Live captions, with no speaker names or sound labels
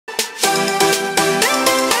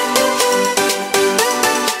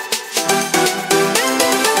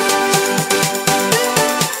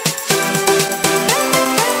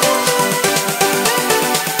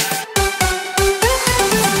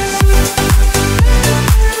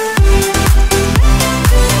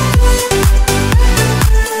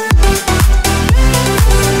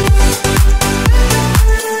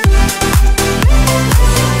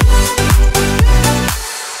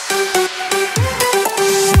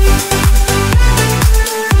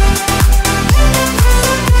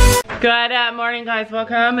Morning guys,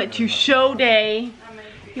 welcome to show day.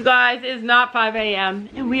 You guys, it is not 5 a.m.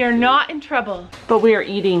 and we are not in trouble, but we are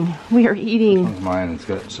eating. We are eating. This one's mine, it's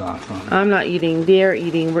got sauce on it. I'm not eating, they're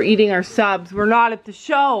eating. We're eating our subs. We're not at the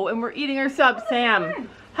show and we're eating our subs. Sam,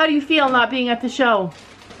 how do you feel not being at the show?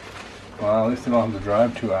 Well, at least I don't have to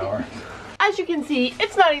drive 2 hours. As you can see,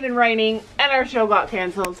 it's not even raining and our show got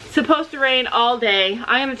canceled. Supposed to rain all day.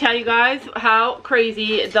 I'm gonna tell you guys how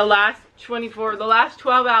crazy the last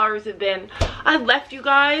 12 hours have been. I left you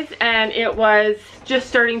guys and it was just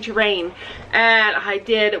starting to rain. And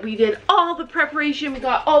we did all the preparation, we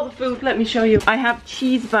got all the food. Let me show you. I have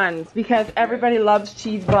cheese buns because everybody loves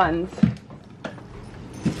cheese buns.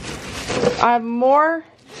 I have more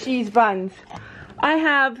cheese buns. I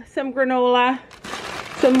have some granola,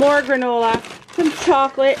 some more granola, some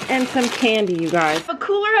chocolate, and some candy, you guys. A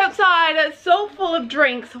cooler outside that's so full of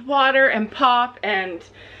drinks, water and pop and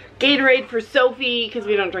Gatorade for Sophie because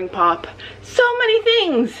we don't drink pop. So many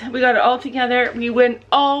things. We got it all together. We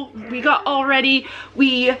got all ready.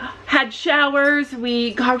 We had showers.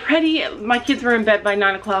 We got ready. My kids were in bed by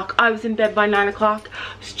 9 o'clock. I was in bed by 9 o'clock.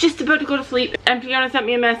 I was just about to go to sleep. And Fiona sent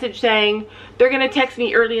me a message saying they're gonna text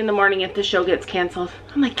me early in the morning if the show gets canceled.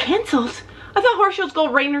 I'm like, canceled? I thought horse shows go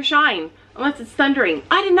rain or shine unless it's thundering.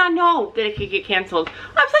 I did not know that it could get canceled.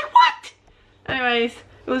 I was like, what? Anyways,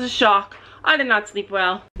 it was a shock. I did not sleep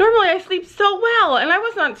well. Normally I sleep so well and I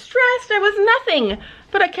was not stressed, I was nothing.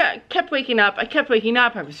 But I kept waking up,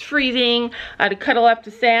 I was freezing. I had to cuddle up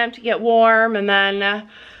to Sam to get warm and then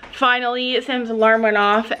finally Sam's alarm went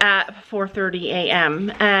off at 4:30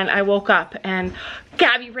 a.m. and I woke up and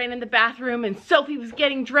Gabby ran in the bathroom and Sophie was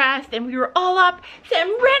getting dressed and we were all up. Sam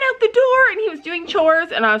ran out the door and he was doing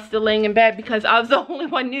chores and I was still laying in bed because I was the only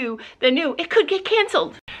one that knew it could get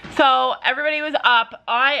canceled. So everybody was up.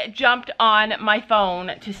 I jumped on my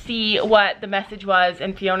phone to see what the message was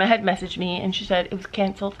and Fiona had messaged me and she said it was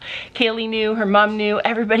canceled. Kaylee knew, her mom knew,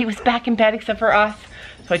 everybody was back in bed except for us.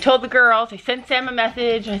 So I told the girls, I sent Sam a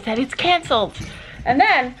message, I said it's canceled. And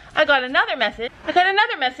then I got another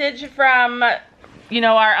message. From, you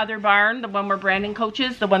know, our other barn, the one where Brandon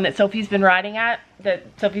coaches, the one that Sophie's been riding at, that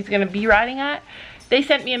Sophie's gonna be riding at. They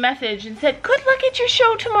sent me a message and said, good luck at your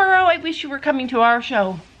show tomorrow. I wish you were coming to our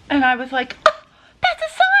show. And I was like, oh, that's a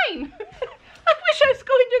sign. I wish I was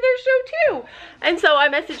going to their show too. And so I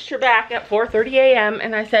messaged her back at 4:30 a.m.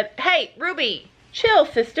 and I said, hey, Ruby, chill,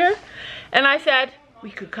 sister. And I said, we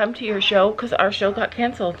could come to your show because our show got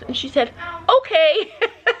canceled. And she said, okay.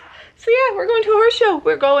 So yeah, we're going to a horse show.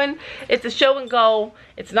 We're going, it's a show and go.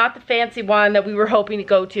 It's not the fancy one that we were hoping to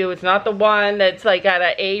go to. It's not the one that's like at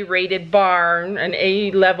an A-rated barn, an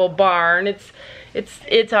A-level barn.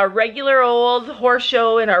 It's our regular old horse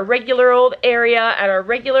show in our regular old area at our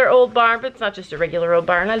regular old barn, but it's not just a regular old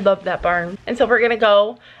barn. I love that barn. And so we're gonna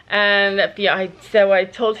go, and I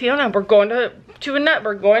told Fiona we're going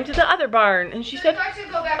to the other barn, and she said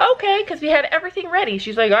okay, because we had everything ready.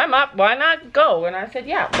 She's like, I'm up, why not go? And I said,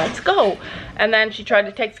 yeah, let's go. And then she tried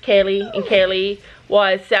to text Kaylee, and Kaylee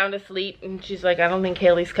was sound asleep, and she's like, I don't think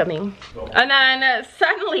Kaylee's coming. And then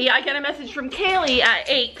suddenly I get a message from Kaylee at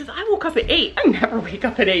 8, because I woke up at 8. I never wake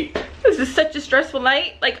up at 8. This is such a stressful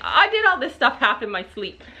night. Like, I did all this stuff half in my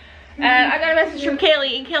sleep. And I got a message from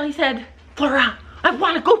Kaylee, and Kaylee said, Flora, I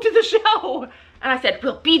want to go to the show. And I said,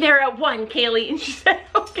 we'll be there at 1, Kaylee. And she said,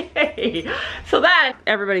 okay. So then,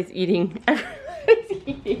 everybody's eating. Everybody's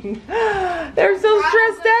eating. They're so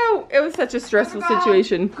stressed out. It was such a stressful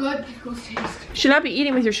situation. Good pickle taste. You should not be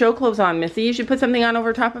eating with your show clothes on, Missy. You should put something on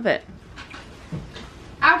over top of it.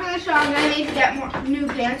 After the show, I'm gonna need to get more new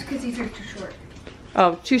pants because these are too short.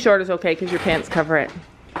 Oh, too short is okay because your pants cover it.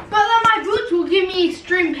 But then my boots will give me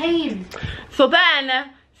extreme pain. So then,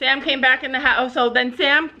 Sam came back in the house.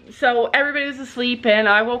 So everybody was asleep and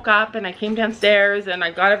I woke up and I came downstairs and I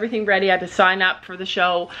got everything ready. I had to sign up for the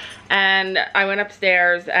show and I went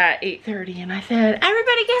upstairs at 8:30 and I said,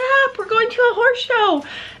 everybody get up, we're going to a horse show.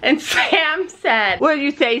 And Sam said, what did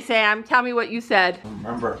you say, Sam? Tell me what you said. I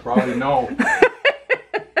remember, probably no.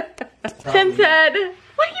 Sam said,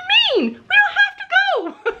 what do you mean? We don't have to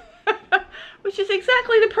go. Which is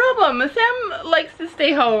exactly the problem. Sam likes to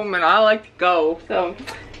stay home and I like to go. So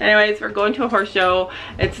anyways, we're going to a horse show.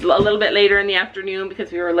 It's a little bit later in the afternoon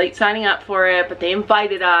because we were late signing up for it, but they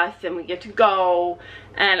invited us and we get to go.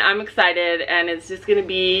 And I'm excited and it's just gonna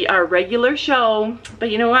be our regular show.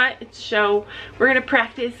 But you know what? It's a show. We're gonna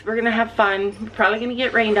practice, we're gonna have fun. We're probably gonna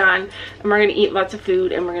get rained on and we're gonna eat lots of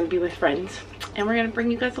food and we're gonna be with friends. And we're gonna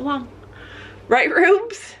bring you guys along. Right,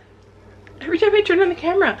 Rubes? Every time I turn on the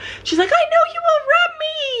camera, she's like, I know you will rub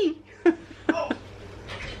me.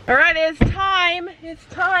 All right, it's time. It's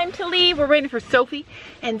time to leave. We're waiting for Sophie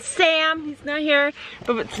and Sam. He's not here,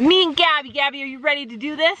 but it's me and Gabby. Gabby, are you ready to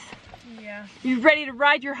do this? Yeah. You ready to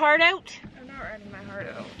ride your heart out? I'm not riding my heart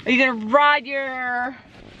out. Are you gonna ride your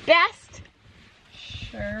best?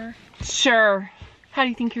 Sure. Sure. How do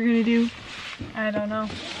you think you're gonna do? I don't know.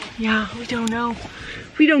 Yeah, we don't know.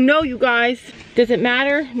 We don't know, you guys. Does it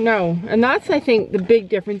matter? No. And that's, I think, the big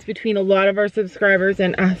difference between a lot of our subscribers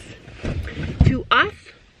and us. To us,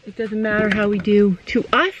 it doesn't matter how we do. To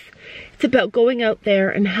us, it's about going out there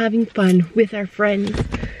and having fun with our friends.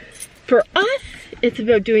 For us, it's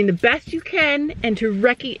about doing the best you can and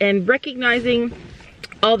recognizing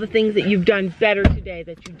all the things that you've done better today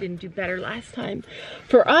that you didn't do better last time.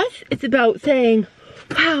 For us, it's about saying,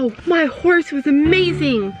 wow, my horse was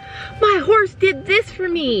amazing. My horse did this for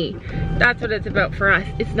me. That's what it's about for us.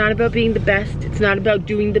 It's not about being the best. It's not about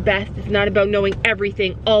doing the best. It's not about knowing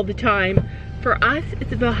everything all the time. For us,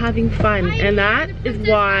 it's about having fun. And that is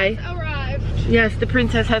why, yes, the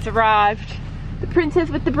princess has arrived. The princess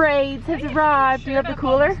with the braids has arrived. Do you have the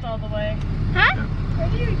cooler? All the way. Huh? Why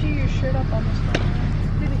do you do your shirt up almost all the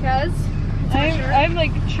way? Because I'm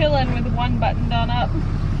like chilling with one button done up.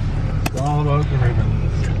 It's all about the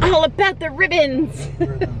ribbons. All about the ribbons.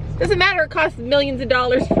 Doesn't matter, it costs millions of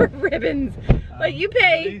dollars for ribbons. Like you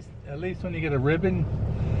pay. At least when you get a ribbon,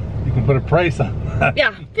 you can put a price on that.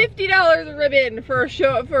 Yeah, $50 a ribbon for a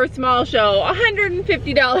show, for a small show.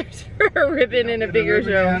 $150 for a ribbon in a bigger show.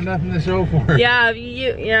 You have nothing to show for it. Yeah,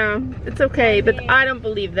 yeah, it's okay, but I don't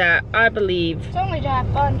believe that. I believe, it's only to have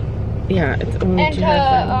fun yeah, it's only and to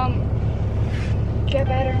have fun. Get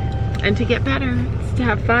better. And to get better. It's to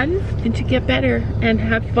have fun and to get better and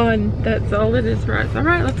have fun. That's all it is for us. All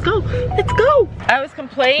right, let's go. Let's go. I was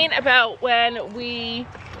complaining about when we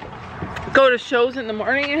go to shows in the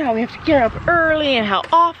morning and how we have to get up early and how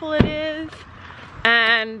awful it is.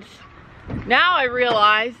 And now I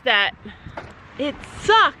realize that it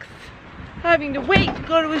sucks having to wait to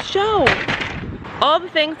go to a show. All the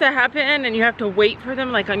things that happen and you have to wait for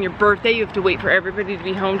them, like on your birthday, you have to wait for everybody to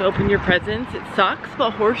be home to open your presents. It sucks,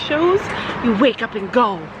 but horse shows, you wake up and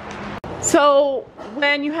go. So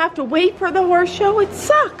when you have to wait for the horse show, it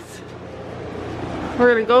sucks.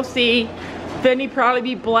 We're gonna go see Vinny probably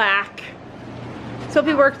be black.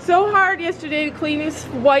 Sophie worked so hard yesterday to clean his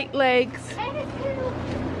white legs.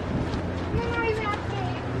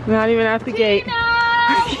 Not even at the gate.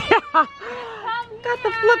 Yeah. Got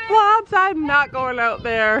the flip-flops. I'm not going out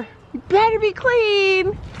there. You better be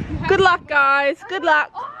clean. Good luck, guys. Good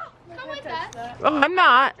luck. Come with us. Oh, I'm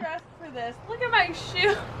not. Dressed for this. Look at my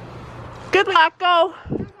shoe. Good luck. Go.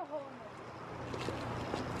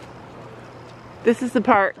 This is the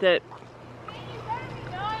part that...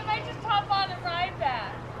 No, I might just hop on and ride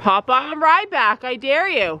back. Hop on and ride back. I dare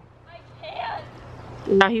you. I can't.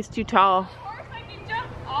 No, he's too tall. The horse I can jump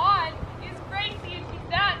on is crazy and she's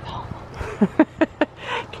that tall.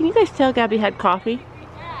 Can you guys tell Gabby had coffee?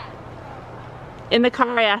 In the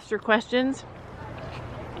car I asked her questions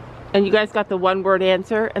and you guys got the one-word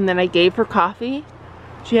answer, and then I gave her coffee.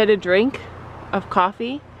 She had a drink of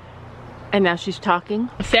coffee and now she's talking.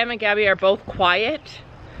 Sam and Gabby are both quiet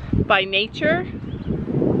by nature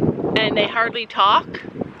and they hardly talk,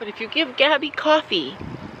 but if you give Gabby coffee,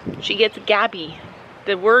 she gets Gabby.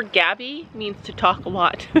 The word Gabby means to talk a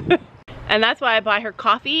lot. And that's why I buy her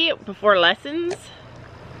coffee before lessons,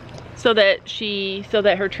 so that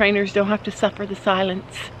her trainers don't have to suffer the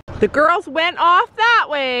silence. The girls went off that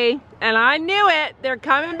way, and I knew it. They're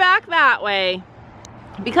coming back that way.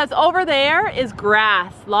 Because over there is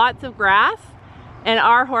grass, lots of grass, and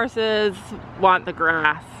our horses want the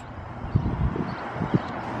grass.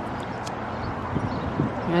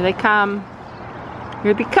 Here they come.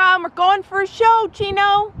 Here they come. We're going for a show,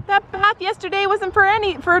 Chino. That path yesterday wasn't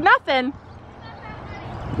for nothing.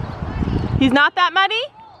 He's not that muddy?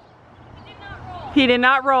 He did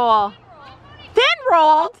not roll. Finn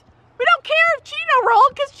rolled? We don't care if Chino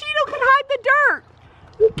rolled because Chino can hide the dirt.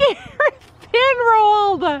 We care if Finn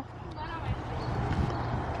rolled.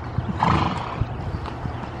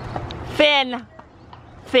 Finn.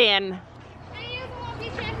 Finn.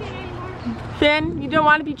 Finn, you don't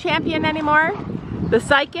want to be champion anymore? The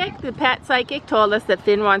psychic, the pet psychic, told us that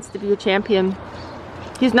Finn wants to be a champion.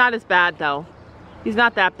 He's not as bad though. He's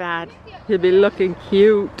not that bad. He'll be looking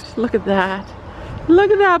cute. Look at that.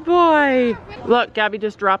 Look at that boy. Look, Gabby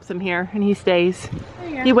just drops him here and he stays.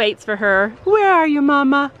 He waits for her. Where are you,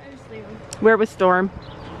 Mama? I just leave him. Where was Storm?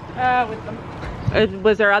 With them.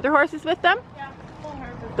 Was there other horses with them? Yeah, full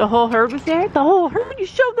herd with The whole herd was there? The whole herd? You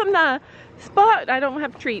showed them the spot. I don't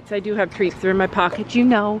have treats. I do have treats. They're in my pocket. You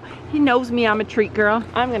know. He knows me. I'm a treat girl.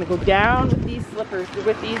 I'm going to go down with these slippers,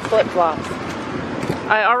 with these flip-flops.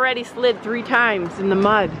 I already slid 3 times in the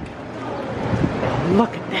mud.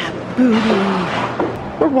 Look at that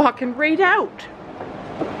booty. We're walking right out.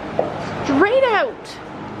 Straight out.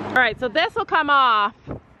 All right, so this will come off.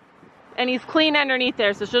 And he's clean underneath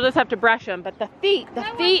there, so she'll just have to brush him. But the feet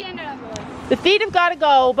have got to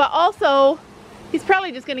go. But also, he's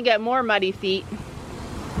probably just going to get more muddy feet.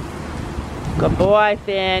 Good boy,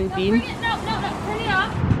 Finn. No, bring it, no, turn it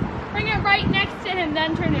off. Bring it right next to him,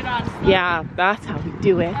 then turn it on. Yeah, that's how we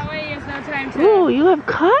do it. That way he has no time to... Ooh, you have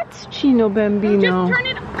cuts, Chino Bambino. No, just turn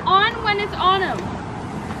it on when it's on him.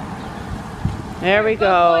 There we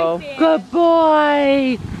go. Boy, good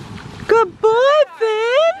boy. Good boy,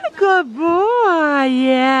 Finn. Good boy.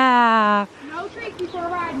 Yeah. No treats before a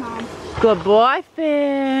ride, Mom. Good boy,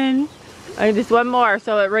 Finn. And just one more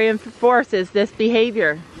so it reinforces this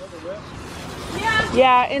behavior. Yeah.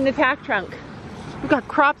 Yeah, in the tack trunk. We've got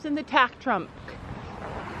crops in the tack trunk.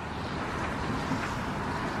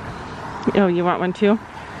 Oh, you want one too?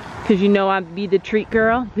 Because you know I'd be the treat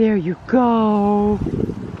girl. There you go.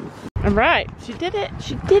 All right, she did it.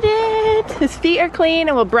 She did it. His feet are clean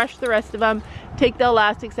and we'll brush the rest of them. Take the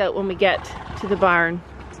elastics out when we get to the barn.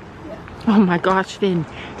 Oh my gosh, Finn.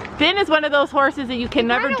 Finn is one of those horses that you can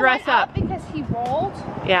never dress up. Because he rolled.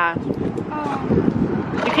 Yeah.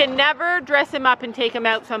 You can never dress him up and take him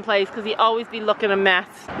out someplace because he always be looking a mess.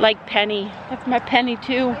 Like Penny. That's my Penny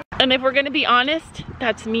too. And if we're gonna be honest,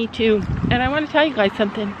 that's me too. And I want to tell you guys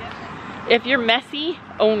something. If you're messy,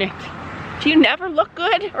 own it. Do you never look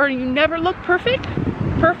good or you never look perfect?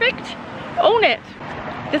 Perfect? Own it.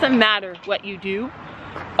 Doesn't matter what you do.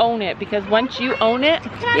 Own it, because once you own it,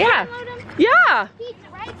 yeah. Yeah. He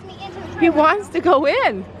drags me into the He trailer. wants to go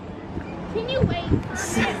in. Can you wait for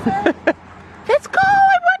a minute? Let's go.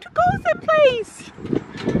 I want to go someplace.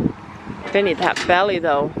 They need that belly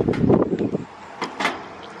though.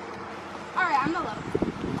 Alright, I'm alone.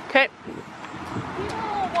 Okay. He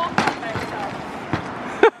will walk by himself.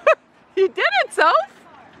 You did it, Soph.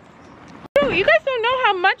 Dude, you guys don't know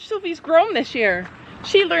how much Sophie's grown this year.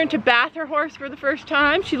 She learned to bath her horse for the first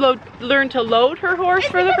time. She learned to load her horse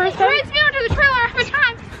for the first time. He drags me onto the trailer every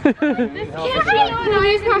time.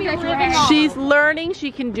 She's learning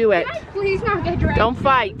she can do it. Please not get dragged. Don't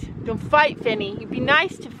fight. Don't fight, Finny. You be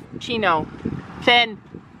nice to Chino. Finn,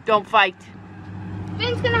 don't fight.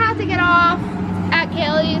 Finn's gonna have to get off at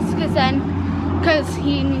Kaylee's because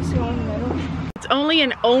he needs to go in the middle. It's only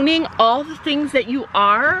in owning all the things that you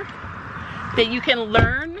are that you can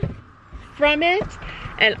learn from it.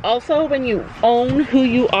 And also when you own who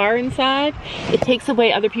you are inside, it takes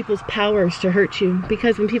away other people's powers to hurt you.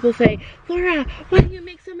 Because when people say, Laura, why do you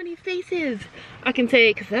make so many faces? I can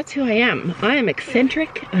say, because that's who I am. I am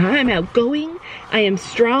eccentric, and I am outgoing, I am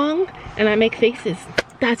strong, and I make faces.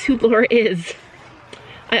 That's who Laura is.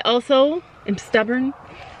 I also am stubborn.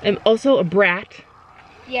 I'm also a brat.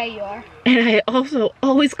 Yeah, you are. And I also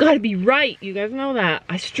always gotta be right. You guys know that.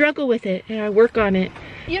 I struggle with it and I work on it.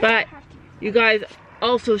 But you guys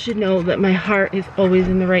also should know that my heart is always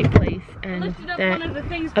in the right place. And I lifted up that one of the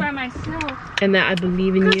things by myself. And that I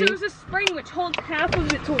believe in Because you. there was a spring which holds half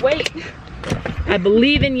of it to weight. I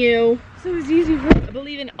believe in you. So it's easy for I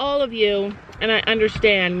believe in all of you. And I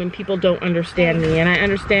understand when people don't understand me. And I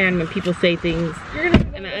understand when people say things.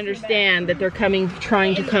 And I understand that they're trying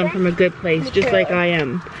to come from a good place, just like I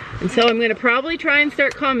am. And so I'm gonna probably try and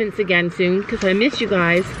start comments again soon, because I miss you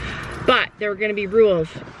guys. But there are gonna be rules.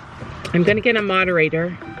 I'm gonna get a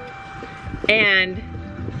moderator. And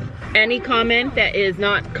any comment that is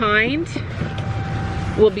not kind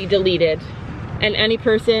will be deleted. And any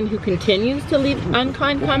person who continues to leave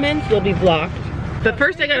unkind comments will be blocked. But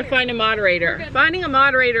first I gotta find a moderator. Finding a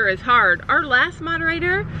moderator is hard. Our last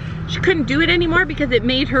moderator, she couldn't do it anymore because it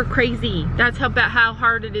made her crazy. That's how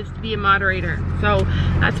hard it is to be a moderator. So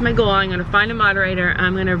that's my goal. I'm gonna find a moderator.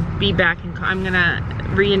 I'm gonna be back and I'm gonna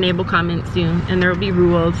re-enable comments soon, and there will be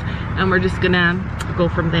rules, and we're just gonna go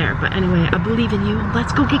from there. But anyway, I believe in you.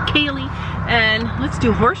 Let's go get Kaylee and let's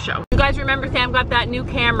do a horse show. You guys remember Sam got that new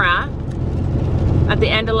camera at the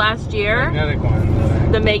end of last year? Magnetic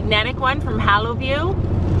one. The magnetic one from HaloView.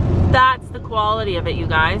 That's the quality of it, you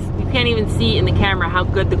guys. You can't even see in the camera how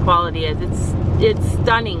good the quality is. It's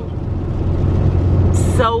stunning.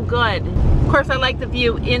 So good. Of course, I like the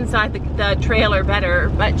view inside the trailer better,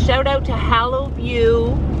 but shout out to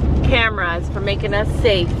HaloView cameras for making us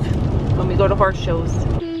safe when we go to horse shows.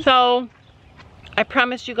 So, I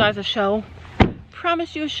promised you guys a show.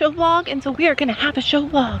 Promised you a show vlog, and so we are gonna have a show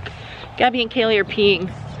vlog. Gabby and Kaylee are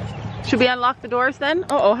peeing. Should we unlock the doors then?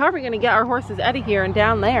 Uh-oh, how are we gonna get our horses out of here and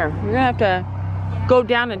down there? We're gonna have to go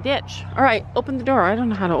down a ditch. All right, open the door. I don't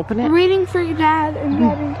know how to open it. We're waiting for your dad and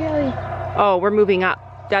Kelly. Oh, we're moving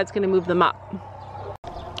up. Dad's gonna move them up.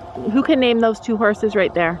 Who can name those two horses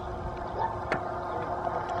right there?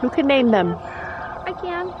 Who can name them? I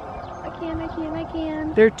can.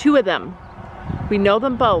 There are two of them. We know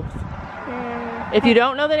them both. If you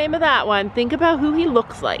don't know the name of that one, think about who he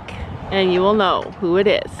looks like and you will know who it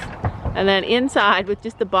is. And then inside with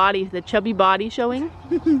just the body, the chubby body showing,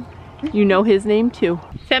 you know his name too.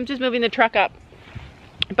 Sam's just moving the truck up.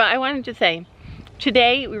 But I wanted to say,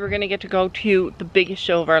 today we were gonna get to go to the biggest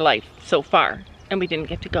show of our life so far. And we didn't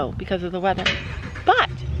get to go because of the weather. But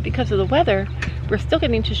because of the weather, we're still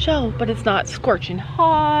getting to show, but it's not scorching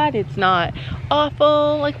hot, it's not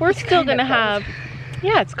awful. Like we're still gonna have,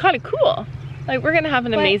 yeah, it's kind of cool. Like we're gonna have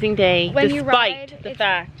an amazing day despite the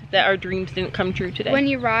fact that our dreams didn't come true today. When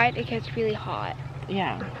you ride, it gets really hot.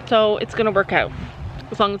 Yeah, so it's gonna work out.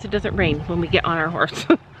 As long as it doesn't rain when we get on our horse.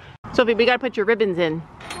 Sophie, we gotta put your ribbons in.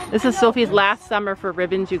 This is Sophie's last summer for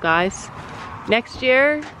ribbons, you guys. Next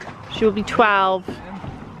year, she will be 12.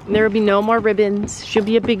 And there will be no more ribbons. She'll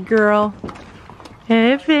be a big girl.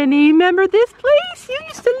 Hey, Finny, remember this place? You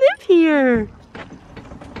used to live here.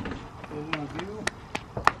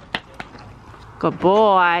 Good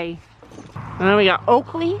boy. And then we got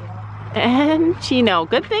Oakley and Chino.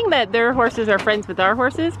 Good thing that their horses are friends with our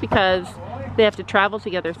horses because they have to travel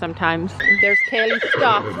together sometimes. There's Kaylee's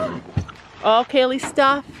stuff. All Kaylee's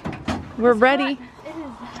stuff. We're ready.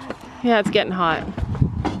 Yeah, it's getting hot.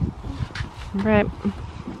 Right.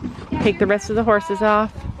 Take the rest of the horses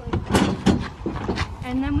off.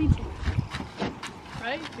 And then we do.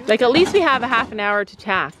 Right? Like at least we have a half an hour to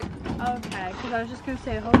tack. Okay, because I was just gonna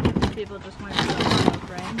say, hopefully people just went to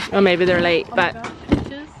the rain. Oh, maybe they're late, Oh but my gosh, I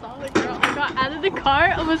just saw the girl. I got out of the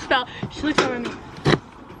car, almost fell. She looks over at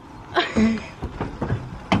me.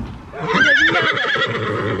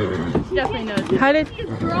 She definitely knows it. how did His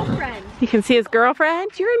girlfriend. you can see his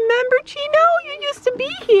girlfriend? You remember Chino? You used to be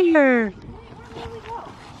here.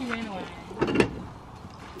 She ran away.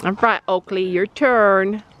 All right, Oakley, your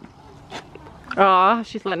turn. Aw,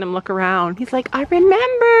 she's letting him look around. He's like, I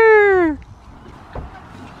remember.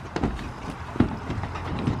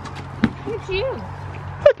 Look at you.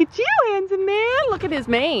 Look at you, handsome man. Look at his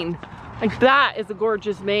mane. Like that is a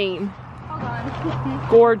gorgeous mane. Hold on.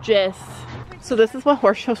 Gorgeous. So this is what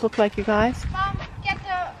horse shows look like, you guys. Mom, get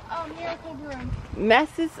the miracle broom.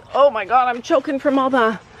 Messes. Oh my God, I'm choking from all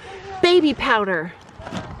the baby powder.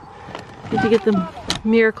 Need to get the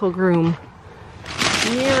miracle groom.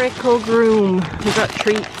 Miracle groom. We got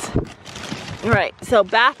treats. All right, so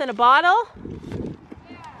bath in a bottle.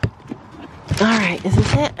 All right, is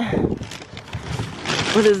this it?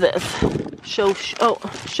 What is this? Show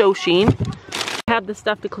sheen. I have the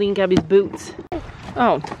stuff to clean Gabby's boots.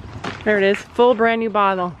 Oh, there it is. Full brand new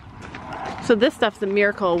bottle. So this stuff's the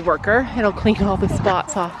miracle worker. It'll clean all the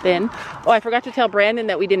spots off then. Oh, I forgot to tell Brandon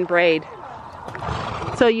that we didn't braid.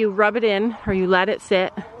 So you rub it in or you let it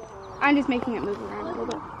sit. I'm just making it move around a little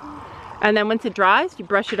bit. And then once it dries, you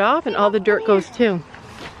brush it off and all the dirt goes too.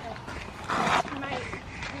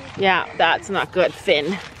 Yeah, that's not good,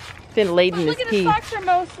 Finn. Finn laid in his Look at pee. his socks are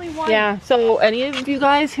mostly white. Yeah, so any of you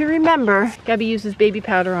guys who remember, Gabby uses baby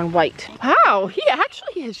powder on white. Wow, he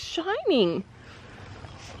actually is shining.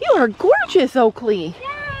 You are gorgeous, Oakley.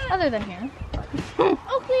 Other than here. Oakley,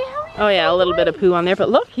 how are you? Oh yeah, a little bit of poo on there, but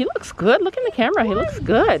look, he looks good. Look in the camera, he looks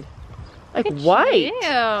good. Like white,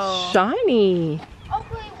 shiny.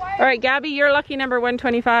 Oakley, why All right, Gabby, you're lucky number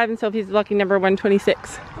 125 and Sophie's lucky number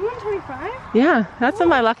 126. I'm 125. Yeah, that's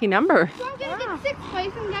my lucky number. So I'm gonna get 6th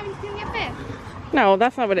place and Gavin's gonna get 5th. No,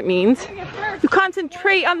 that's not what it means. You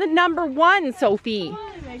concentrate on the number 1, Sophie.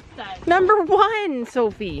 Makes sense. Number 1,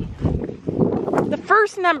 Sophie. The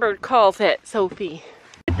first number calls it, Sophie.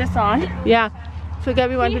 Put this on. Yeah, so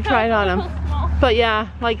Gabby wanted to try it on him. But yeah,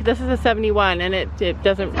 like this is a 71 and it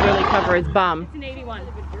doesn't really cover his bum. It's an 81.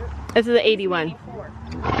 This is an 81.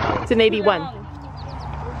 It's an 81.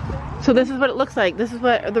 So this is what it looks like. This is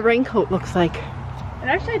what the raincoat looks like. It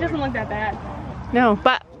actually doesn't look that bad. No,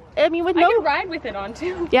 but I mean with I no... can ride with it on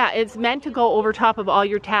too. Yeah, it's meant to go over top of all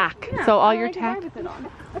your tack. Yeah, so all I your can tack... ride with it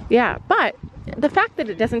on. Yeah, but the fact that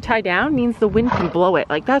it doesn't tie down means the wind can blow it.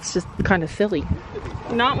 Like that's just kind of silly.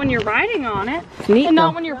 Not when you're riding on it. It's neat And though.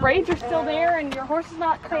 not when your braids are still there and your horse is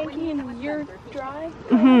not cranky and you're dry.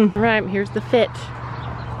 Mm-hmm. Right, here's the fit.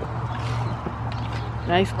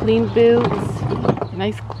 Nice clean boots.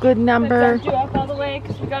 Nice good number. Bumped you up all the way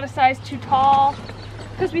because we got a size too tall.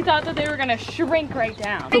 because we thought that they were gonna shrink right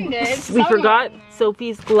down. We forgot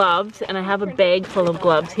Sophie's gloves, and I have a bag full of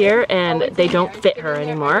gloves here, and they don't fit her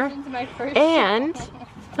anymore. And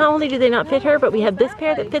not only do they not fit her, but we have this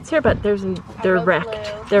pair that fits her, but they're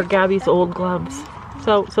wrecked. They're Gabby's old gloves.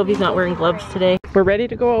 So Sophie's not wearing gloves today. We're ready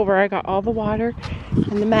to go over. I got all the water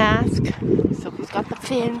and the mask. Sophie's got the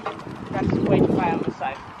fin. That's the way to fly on the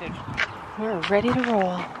side. We're ready to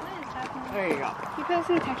roll. There you go. You guys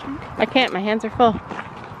can touch me. I can't, my hands are full.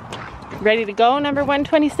 Ready to go, number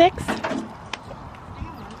 126?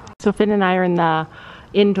 So Finn and I are in the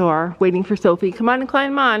indoor waiting for Sophie. Come on and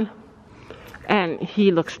climb on. And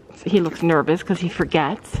he looks nervous because he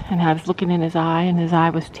forgets. And I was looking in his eye, and his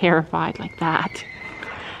eye was terrified like that.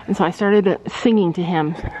 And so I started singing to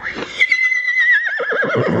him.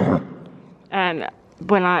 And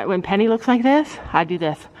when Penny looks like this, I do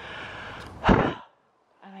this. And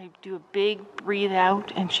I do a big breathe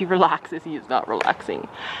out, and she relaxes. He is not relaxing.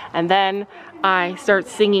 And then I start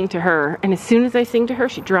singing to her. And as soon as I sing to her,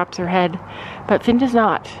 she drops her head. But Finn does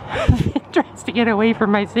not. Finn tries to get away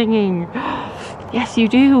from my singing. Yes, you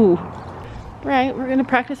do. Right, we're gonna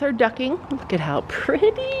practice our ducking. Look at how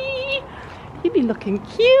pretty. He'd be looking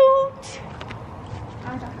cute.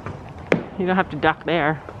 You don't have to duck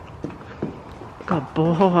there. Good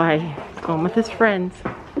boy. He's going with his friends.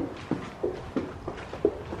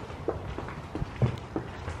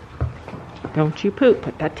 Don't you poop.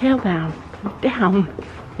 Put that tail down. Put it down.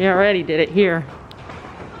 You already did it. Here.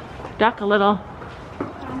 Duck a little.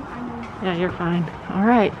 Yeah, you're fine. All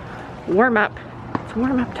right. Warm up. It's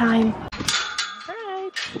warm up time. All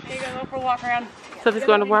right. Here you go for a walk around. Sophie's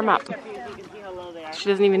going to warm up. She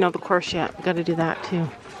doesn't even know the course yet. We've got to do that too.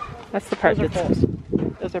 That's the part that's... Poles.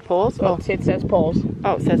 Those are poles? Oh, it says poles.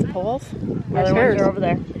 Oh, it says poles? Where's Other hers? ones are over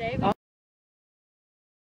there. Oh.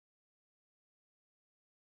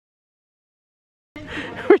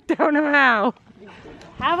 We don't know how.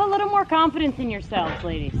 Have a little more confidence in yourselves,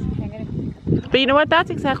 ladies. But you know what? That's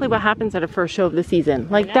exactly what happens at a first show of the season.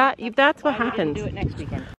 Like that's what happens. Do it next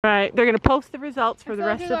weekend. All right, they're gonna post the results for the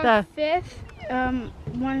rest of the... Fifth,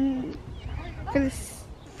 one for the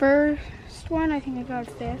first one, I think I got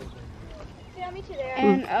fifth. Yeah, me too there.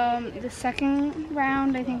 And the second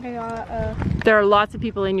round, I think I got There are lots of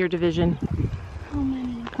people in your division. how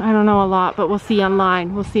many? I don't know a lot, but we'll see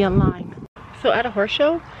online. We'll see online. So at a horse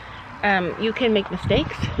show, you can make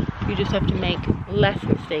mistakes. You just have to make less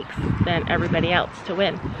mistakes than everybody else to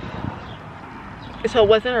win. So it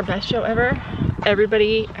wasn't our best show ever.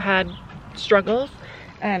 Everybody had struggles,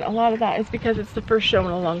 and a lot of that is because it's the first show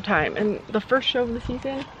in a long time. And the first show of the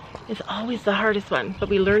season is always the hardest one. But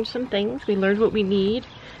we learned some things. We learned what we need,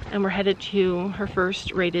 and we're headed to her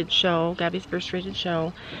first rated show, Gabby's first rated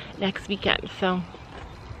show, next weekend. So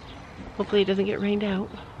hopefully it doesn't get rained out.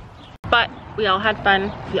 But we all had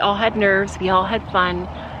fun. We all had nerves. We all had fun.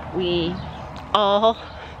 We all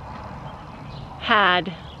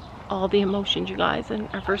had all the emotions, you guys. And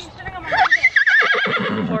our first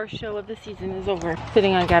horse show of the season is over.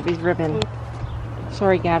 Sitting on Gabby's ribbon.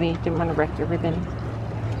 Sorry, Gabby. Didn't want to wreck your ribbon.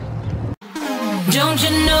 Don't you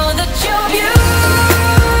know that you're beautiful?